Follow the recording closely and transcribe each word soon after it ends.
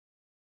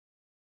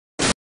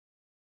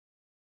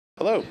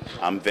Hello,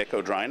 I'm Vic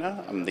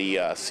Odryna. I'm the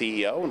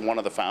CEO and one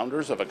of the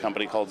founders of a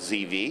company called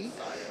ZeeVee.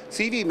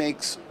 ZeeVee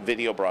makes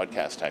video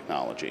broadcast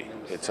technology.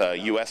 It's a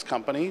U.S.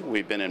 company.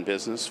 We've been in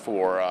business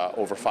for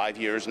over 5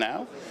 years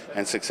now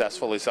and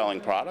successfully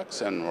selling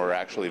products, and we're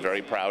actually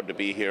very proud to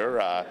be here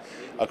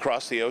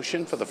across the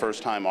ocean for the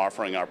first time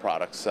offering our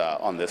products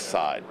on this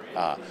side.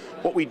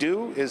 What we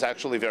do is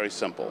actually very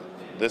simple.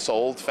 This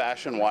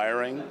old-fashioned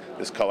wiring,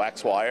 this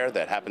coax wire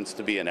that happens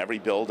to be in every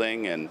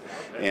building and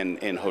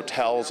in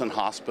hotels and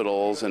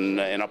hospitals and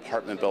in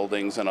apartment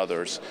buildings and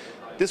others,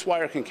 this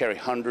wire can carry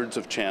hundreds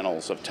of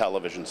channels of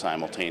television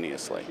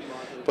simultaneously.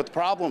 But the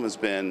problem has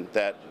been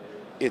that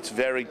it's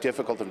very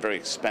difficult and very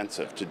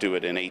expensive to do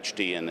it in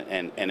HD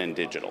and in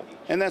digital.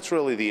 And that's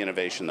really the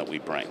innovation that we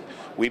bring.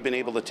 We've been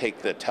able to take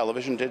the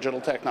television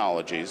digital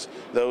technologies,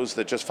 those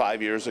that just 5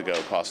 years ago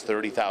cost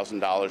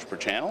 $30,000 per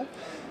channel,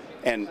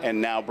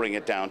 and now bring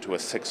it down to a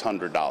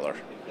 $600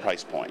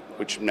 price point,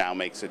 which now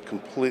makes it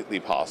completely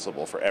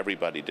possible for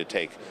everybody to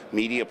take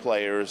media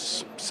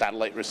players,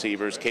 satellite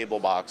receivers,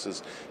 cable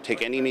boxes,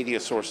 take any media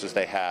sources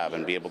they have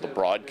and be able to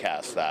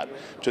broadcast that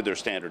to their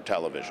standard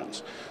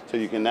televisions. So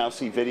you can now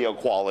see video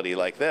quality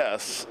like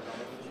this,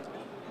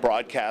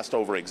 broadcast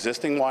over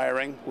existing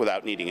wiring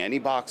without needing any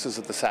boxes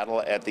at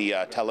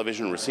the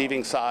television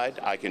receiving side.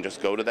 I can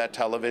just go to that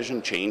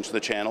television, change the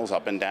channels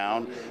up and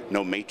down,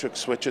 no matrix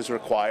switches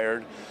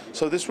required.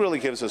 So this really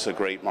gives us a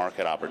great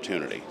market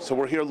opportunity. So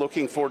we're here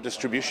looking for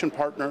distribution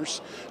partners.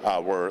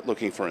 We're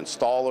looking for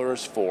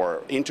installers,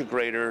 for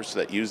integrators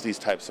that use these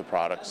types of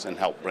products and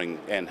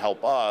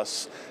help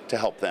us to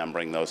help them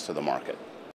bring those to the market.